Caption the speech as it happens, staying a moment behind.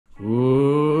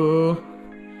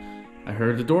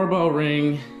heard the doorbell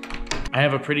ring. I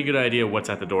have a pretty good idea what's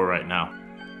at the door right now.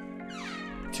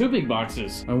 2 big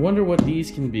boxes. I wonder what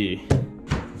these can be.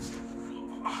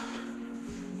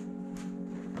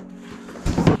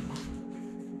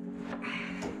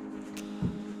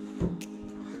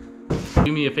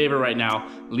 Do me a favor right now,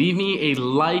 leave me a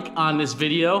like on this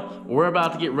video. We're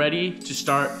about to get ready to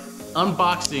start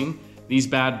unboxing these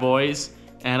bad boys,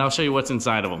 and I'll show you what's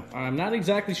inside of them. I'm not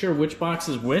exactly sure which box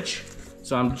is which,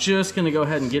 so I'm just gonna go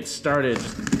ahead and get started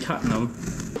cutting them.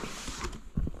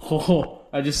 Oh,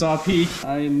 I just saw a peek.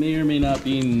 I may or may not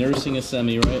be nursing a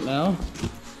semi right now.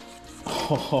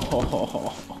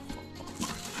 Oh.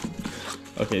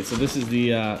 Okay, so this is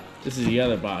the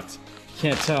other box.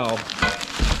 Can't tell.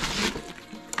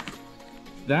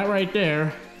 That right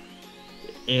there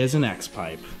is an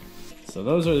X-pipe. So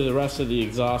those are the rest of the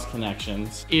exhaust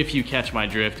connections. If you catch my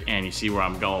drift and you see where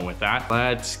I'm going with that.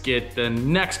 Let's get the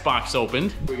next box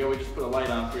opened. Here we go, we just put a light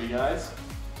on for you guys.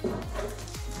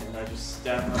 And I just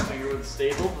stabbed my finger with a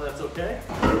staple, but that's okay.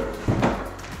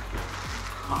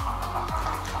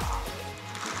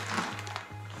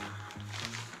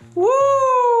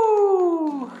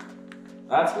 Woo!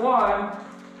 That's one.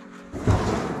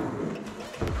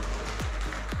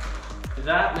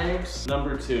 That makes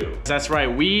number 2. That's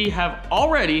right, we have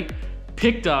already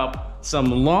picked up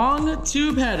some long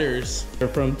tube headers. They're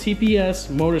from TPS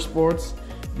Motorsports.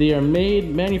 They are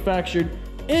manufactured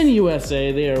in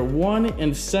USA. They are 1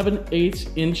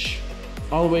 7/8 inch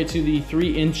all the way to the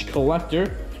 3-inch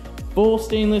collector. Full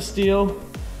stainless steel.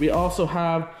 We also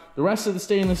have the rest of the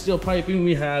stainless steel piping.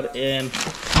 We have an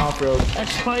off-road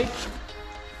X-pipe.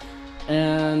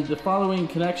 And the following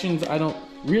connections, I don't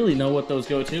really know what those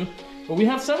go to. But we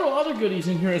have several other goodies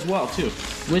in here as well too,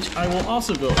 which I will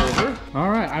also go over. All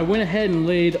right, I went ahead and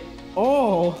laid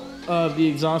all of the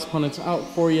exhaust components out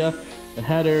for you. The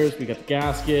headers, we got the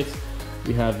gaskets,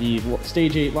 we have the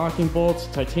stage 8 locking bolts,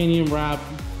 titanium wrap,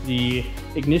 the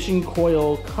ignition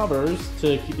coil covers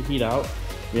to keep the heat out.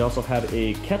 We also have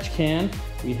a catch can.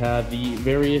 We have the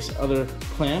various other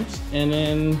clamps, and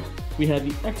then we had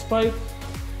the X-pipe,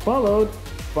 followed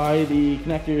by the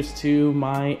connectors to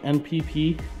my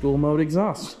NPP dual mode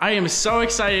exhaust. I am so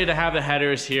excited to have the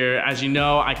headers here. As you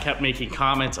know, I kept making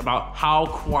comments about how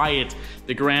quiet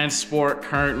the Grandsport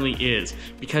currently is,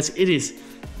 because it's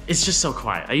just so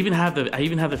quiet. I even have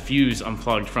the fuse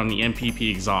unplugged from the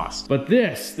NPP exhaust. But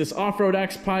this off-road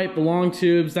X-pipe, the long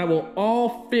tubes, that will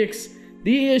all fix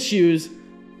the issues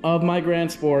of my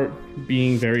Grandsport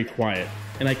being very quiet.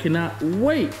 And I cannot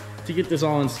wait to get this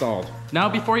all installed. Now,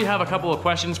 before you have a couple of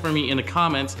questions for me in the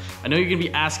comments, I know you're gonna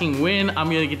be asking when I'm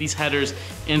gonna get these headers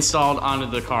installed onto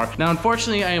the car. Now,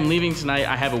 unfortunately, I am leaving tonight.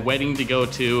 I have a wedding to go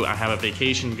to. I have a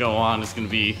vacation to go on. It's gonna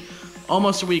be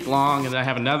almost a week long, and then I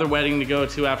have another wedding to go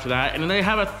to after that, and then I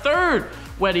have a third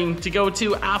wedding to go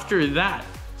to after that.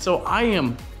 So I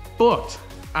am booked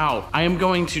out. I am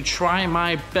going to try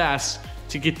my best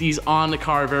to get these on the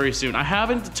car very soon. I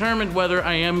haven't determined whether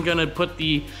I am gonna put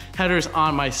the headers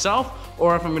on myself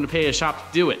or if I'm gonna pay a shop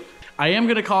to do it. I am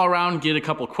gonna call around and get a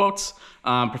couple quotes.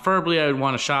 Preferably I would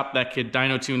want a shop that could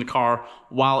dyno tune the car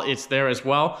while it's there as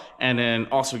well, and then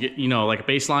also get, you know, like a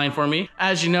baseline for me.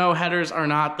 As you know, headers are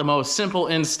not the most simple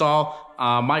install.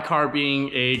 My car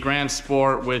being a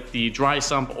Grandsport with the dry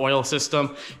sump oil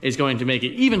system is going to make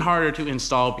it even harder to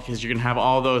install, because you're gonna have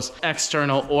all those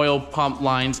external oil pump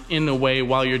lines in the way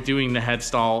while you're doing the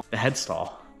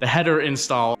header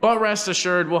install. But rest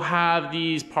assured, we'll have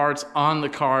these parts on the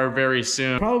car very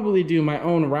soon. Probably do my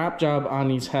own wrap job on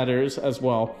these headers as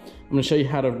well. I'm gonna show you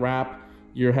how to wrap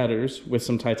your headers with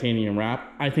some titanium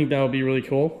wrap. I think that would be really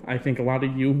cool. I think a lot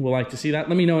of you will like to see that.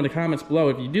 Let me know in the comments below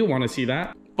if you do want to see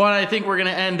that. But I think we're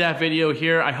gonna end that video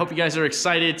here. I hope you guys are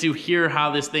excited to hear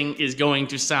how this thing is going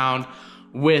to sound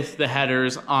with the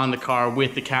headers on the car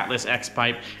with the catless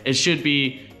X-pipe. It should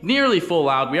be nearly full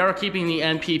loud. We are keeping the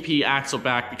NPP axle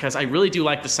back because I really do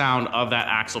like the sound of that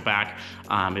axle back.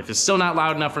 If it's still not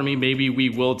loud enough for me, maybe we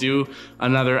will do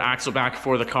another axle back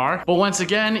for the car. But once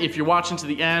again, if you're watching to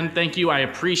the end, thank you, I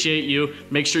appreciate you.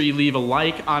 Make sure you leave a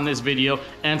like on this video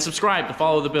and subscribe to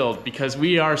follow the build, because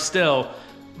we are still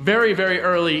very, very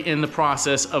early in the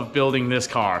process of building this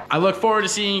car. I look forward to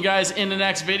seeing you guys in the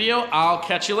next video. I'll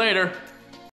catch you later.